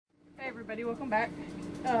Everybody, welcome back.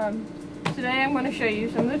 Today I'm going to show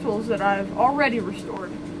you some of the tools that I've already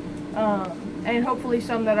restored, and hopefully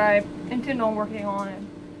some that I intend on working on and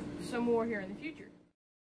some more here in the future.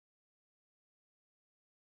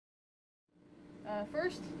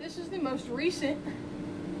 First, this is the most recent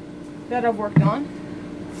that I've worked on.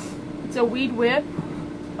 It's a weed whip,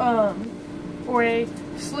 or a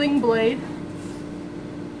sling blade.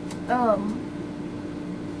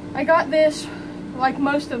 I got this, like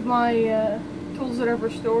most of my tools that I've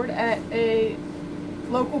restored, at a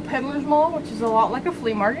local peddler's mall, which is a lot like a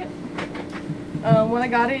flea market. When I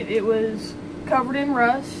got it, it was covered in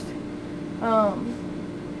rust.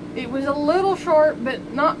 It was a little sharp,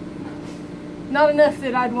 but not enough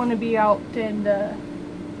that I'd want to be out and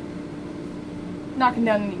knocking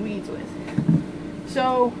down any weeds with.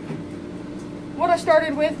 So what I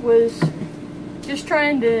started with was just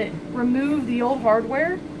trying to remove the old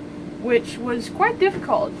hardware, which was quite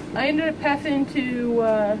difficult. I ended up having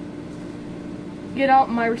to get out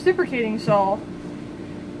my reciprocating saw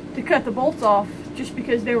to cut the bolts off just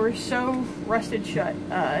because they were so rusted shut.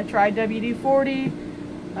 I tried WD-40,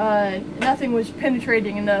 nothing was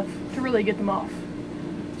penetrating enough to really get them off.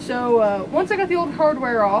 So once I got the old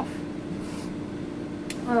hardware off,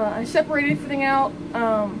 I separated everything out,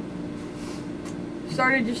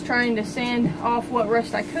 started just trying to sand off what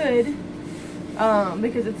rust I could,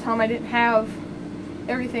 because at the time I didn't have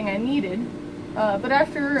everything I needed. But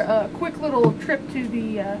after a quick little trip to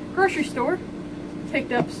the grocery store,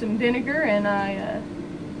 picked up some vinegar and I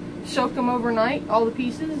soaked them overnight, all the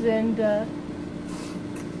pieces, and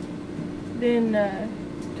then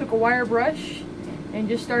took a wire brush and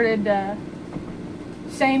just started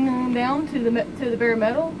sanding them down to the bare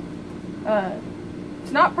metal.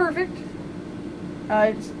 It's not perfect.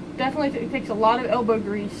 It takes a lot of elbow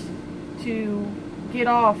grease to get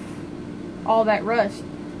off all that rust.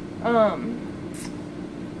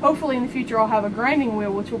 Hopefully in the future I'll have a grinding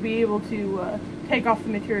wheel which will be able to take off the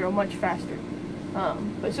material much faster.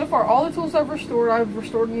 But so far all the tools I've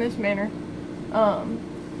restored in this manner.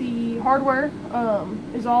 The hardware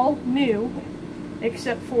is all new,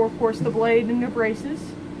 except for, of course, the blade and the braces.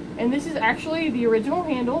 And this is actually the original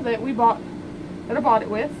handle that I bought it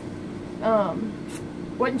with.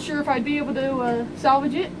 Wasn't sure if I'd be able to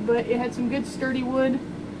salvage it, but it had some good sturdy wood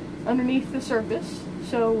underneath the surface.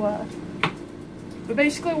 So, but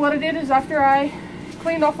basically what I did is, after I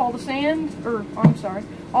cleaned off all the sand, or I'm sorry,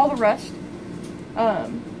 all the rust,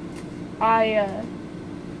 I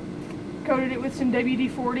coated it with some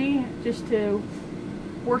WD-40 just to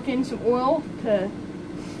work in some oil to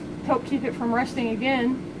help keep it from rusting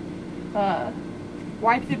again.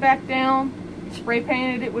 Wiped it back down, spray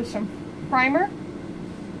painted it with some primer,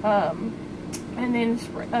 and then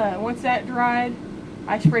once that dried,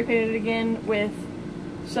 I spray painted it again with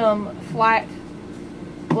some flat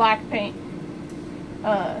black paint.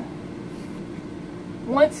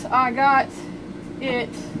 Once I got it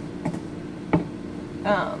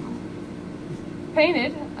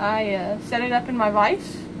painted, I set it up in my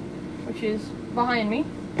vise, which is behind me,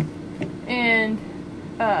 and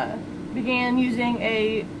began using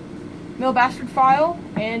a mill bastard file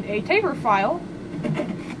and a taper file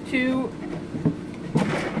to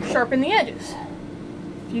sharpen the edges.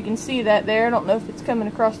 You can see that there. I don't know if it's coming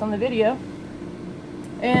across on the video.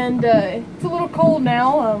 And it's a little cold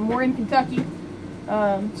now. We're in Kentucky,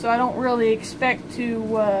 so I don't really expect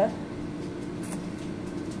to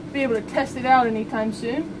be able to test it out anytime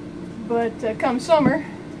soon. But come summer,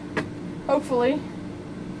 hopefully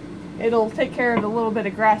it'll take care of the little bit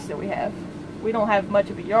of grass that we have. We don't have much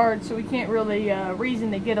of a yard, so we can't really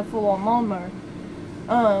reason to get a full-on lawnmower,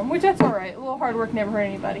 which that's alright. A little hard work never hurt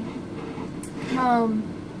anybody.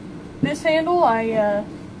 This handle, I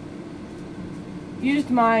used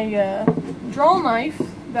my draw knife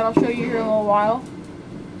that I'll show you here in a little while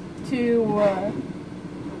to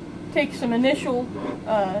take some initial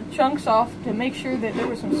chunks off to make sure that there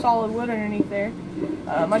was some solid wood underneath there.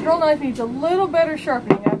 My draw knife needs a little better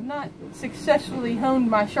sharpening. I've not successfully honed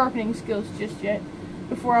my sharpening skills just yet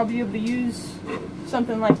before I'll be able to use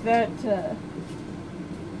something like that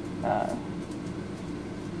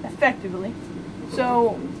effectively.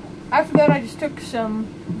 So after that, I just took some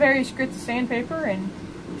various grits of sandpaper and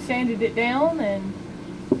sanded it down, and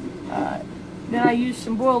then I used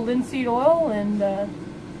some boiled linseed oil, and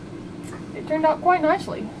it turned out quite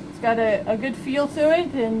nicely. It's got a good feel to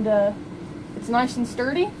it, and it's nice and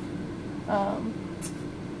sturdy.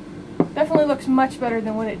 Definitely looks much better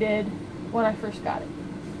than what it did when I first got it.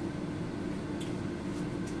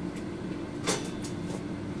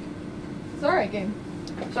 It's alright, game.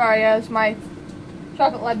 Sorry, as my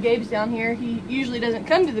Chocolate Lab Gabe's down here. He usually doesn't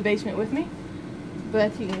come to the basement with me,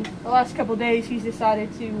 but the last couple days he's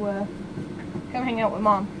decided to come hang out with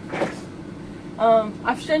Mom.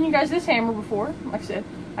 I've shown you guys this hammer before. Like I said,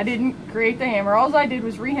 I didn't create the hammer. All I did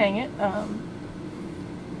was rehang it.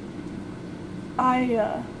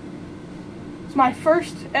 It's my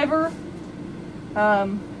first ever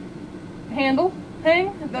handle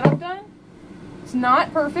hang that I've done. It's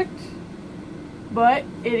not perfect, but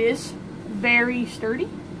it is very sturdy.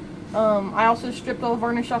 I also stripped all the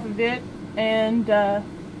varnish off of it and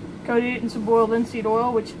coated it in some boiled linseed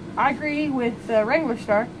oil, which I agree with Wrangler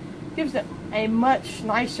Star, gives it a much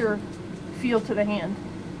nicer feel to the hand.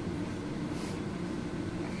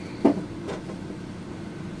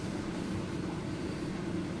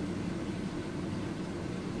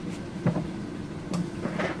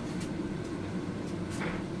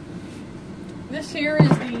 This here is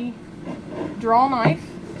the draw knife.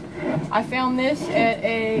 I found this at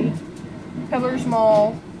a Peddler's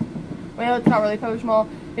Mall. Well, it's not really Peddler's Mall.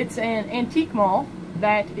 It's an antique mall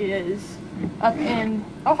that is up in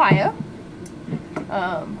Ohio.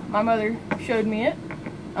 My mother showed me it.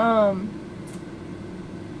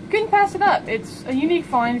 Couldn't pass it up. It's a unique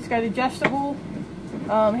find. It's got adjustable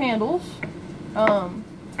handles.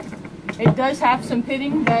 It does have some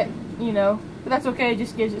pitting that, you know, but that's okay. It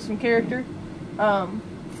just gives it some character.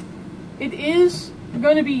 It is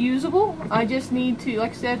going to be usable. I just need to,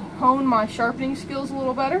 like I said, hone my sharpening skills a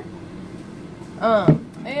little better.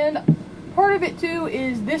 And part of it too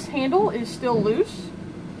is this handle is still loose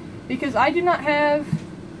because I do not have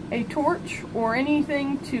a torch or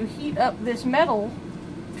anything to heat up this metal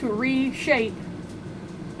to reshape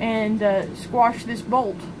and squash this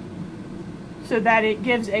bolt so that it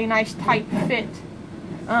gives a nice tight fit.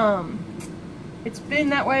 It's been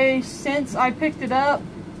that way since I picked it up,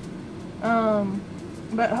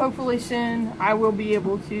 but hopefully soon I will be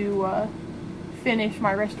able to finish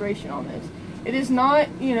my restoration on this. It is not,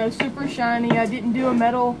 you know, super shiny. I didn't do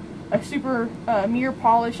a super mirror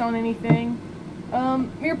polish on anything.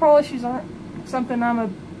 Mirror polishes aren't something I'm a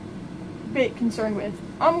bit concerned with.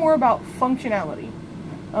 I'm more about functionality.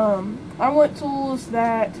 I want tools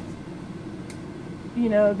that, you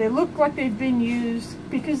know, they look like they've been used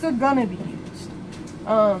because they're gonna be used.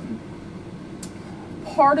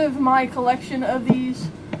 Part of my collection of these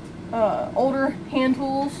older hand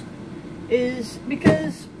tools is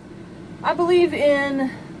because I believe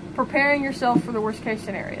in preparing yourself for the worst case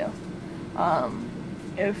scenario.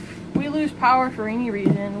 If we lose power for any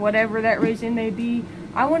reason, whatever that reason may be,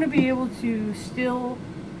 I want to be able to still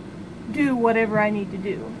do whatever I need to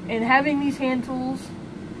do. And having these hand tools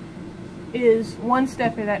is one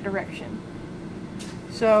step in that direction.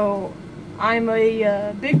 So I'm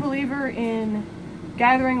a big believer in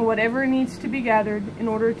gathering whatever needs to be gathered in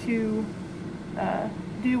order to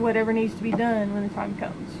do whatever needs to be done when the time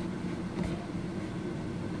comes.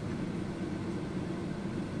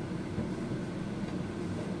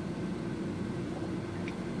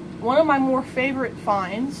 One of my more favorite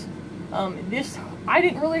finds, this I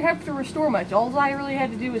didn't really have to restore much. All I really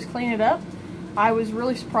had to do was clean it up. I was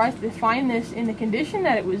really surprised to find this in the condition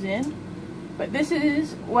that it was in. But this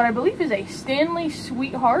is what I believe is a Stanley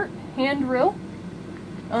Sweetheart hand drill.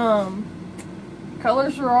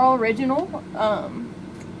 Colors are all original.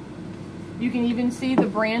 You can even see the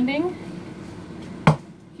branding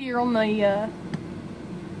here on the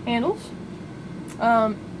handles.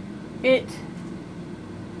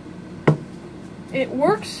 It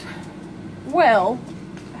works well.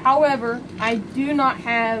 However, I do not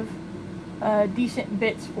have decent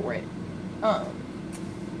bits for it.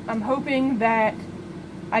 I'm hoping that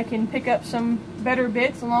I can pick up some better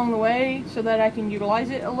bits along the way so that I can utilize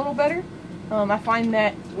it a little better. I find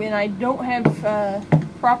that when I don't have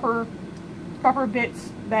proper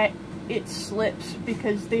bits, that it slips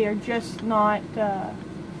because they are just not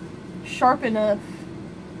sharp enough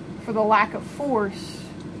for the lack of force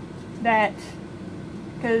that,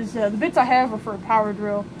 because the bits I have are for a power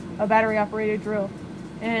drill, a battery operated drill,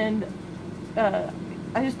 and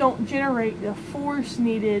I just don't generate the force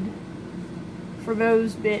needed for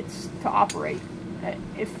those bits to operate.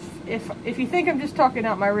 If you think I'm just talking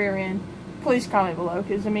out my rear end, please comment below,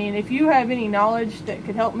 because I mean, if you have any knowledge that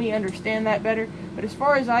could help me understand that better, but as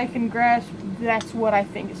far as I can grasp, that's what I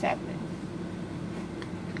think is happening.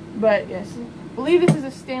 But yes, I believe this is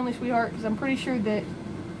a Stanley Sweetheart, because I'm pretty sure that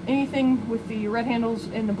anything with the red handles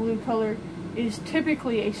and the blue color is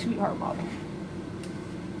typically a Sweetheart model.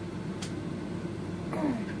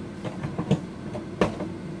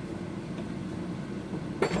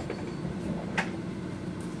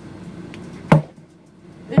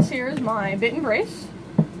 This here is my bit and brace.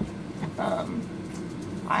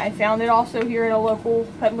 I found it also here at a local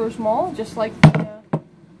Peddler's Mall, just like the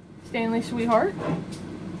Stanley Sweetheart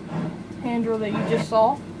hand drill that you just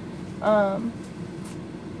saw.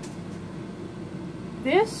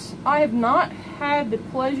 This I have not had the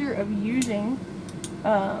pleasure of using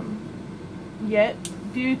yet,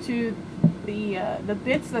 due to the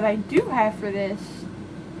bits that I do have for this.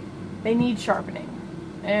 They need sharpening,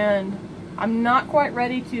 and I'm not quite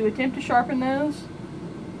ready to attempt to sharpen those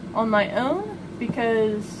on my own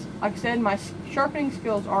because, like I said, my sharpening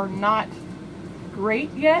skills are not great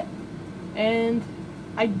yet, and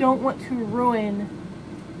I don't want to ruin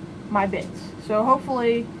my bits. So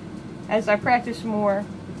hopefully, as I practice more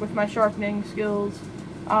with my sharpening skills,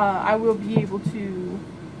 I will be able to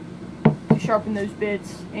sharpen those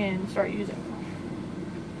bits and start using them.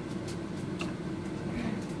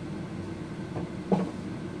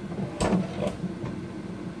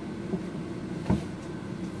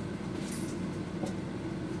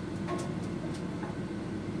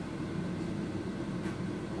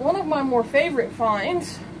 One of my more favorite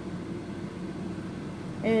finds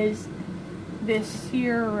is this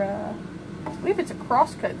here, I believe it's a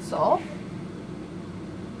crosscut saw.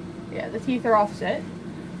 Yeah, the teeth are offset.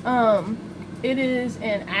 It is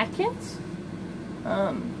an Atkins.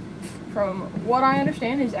 From what I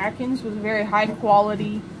understand, is Atkins was a very high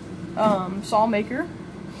quality saw maker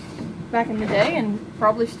back in the day, and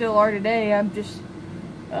probably still are today. I'm just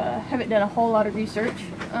haven't done a whole lot of research.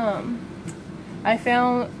 I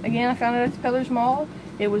found it at the Peddler's Mall.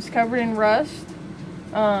 It was covered in rust.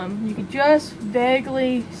 You could just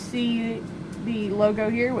vaguely see the logo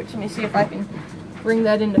here, which, let me see if I can bring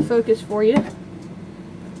that into focus for you.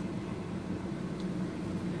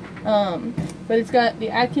 But it's got the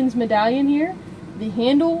Atkins medallion here. The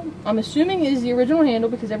handle, I'm assuming, is the original handle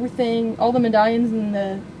because everything, all the medallions and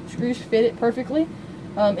the screws fit it perfectly.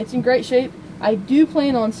 It's in great shape. I do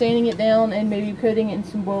plan on sanding it down and maybe putting it in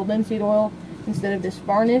some boiled linseed oil instead of this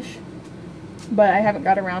varnish, but I haven't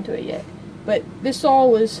got around to it yet. But this saw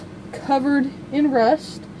was covered in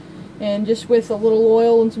rust, and just with a little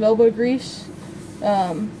oil and some elbow grease,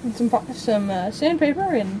 and some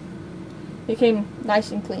sandpaper, and it came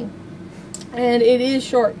nice and clean. And it is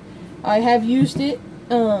sharp. I have used it,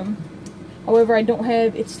 however I don't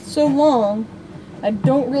have, it's so long, I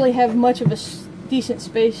don't really have much of a decent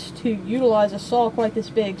space to utilize a saw quite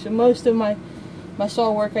this big. So most of my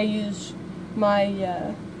saw work, I use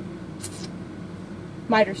my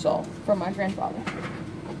miter saw from my grandfather.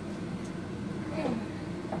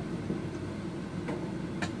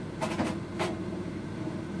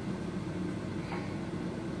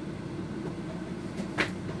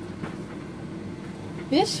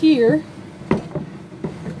 This here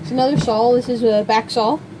is another saw. This is a back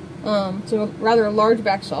saw. It's a rather large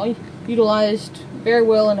back saw, utilized very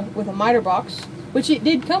well with a miter box, which it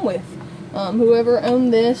did come with. Whoever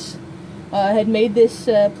owned this had made this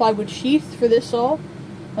plywood sheath for this saw,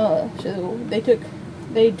 so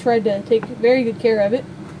they tried to take very good care of it.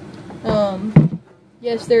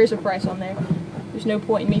 Yes, there is a price on there. There's no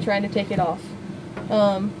point in me trying to take it off.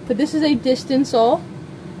 But this is a Diston saw.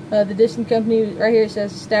 The Diston company, right here it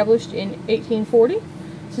says established in 1840.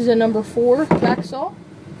 This is a number 4 back saw.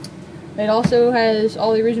 It also has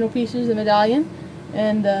all the original pieces, the medallion,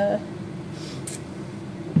 and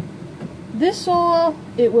this saw,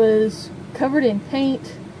 it was covered in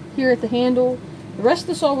paint here at the handle. The rest of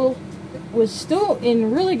the saw was still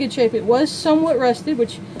in really good shape. It was somewhat rusted,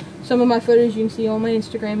 which some of my photos you can see on my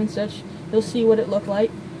Instagram and such. You'll see what it looked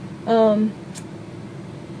like. It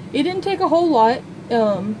didn't take a whole lot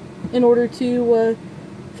in order to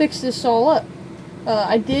fix this saw up.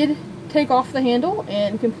 I did take off the handle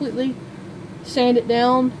and completely sand it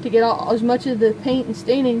down to get all, as much of the paint and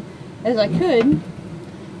staining as I could,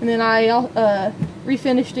 and then I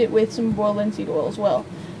refinished it with some boiled linseed oil as well.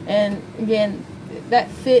 And again, that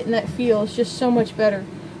fit and that feel is just so much better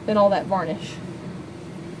than all that varnish.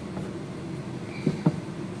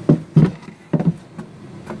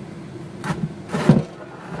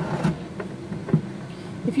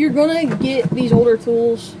 If you're gonna get these older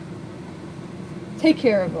tools, take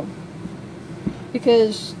care of them,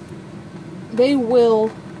 because they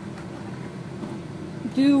will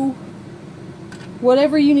do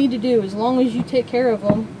whatever you need to do as long as you take care of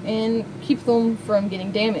them and keep them from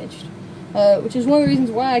getting damaged, which is one of the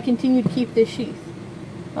reasons why I continue to keep this sheath.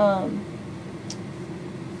 I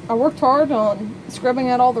worked hard on scrubbing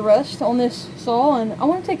out all the rust on this saw, and I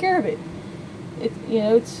want to take care of it.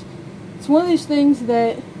 It's one of these things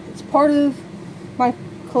that it's part of my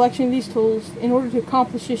collection of these tools in order to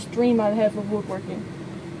accomplish this dream I have of woodworking.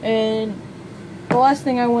 And the last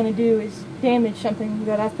thing I want to do is damage something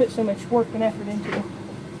that I've put so much work and effort into.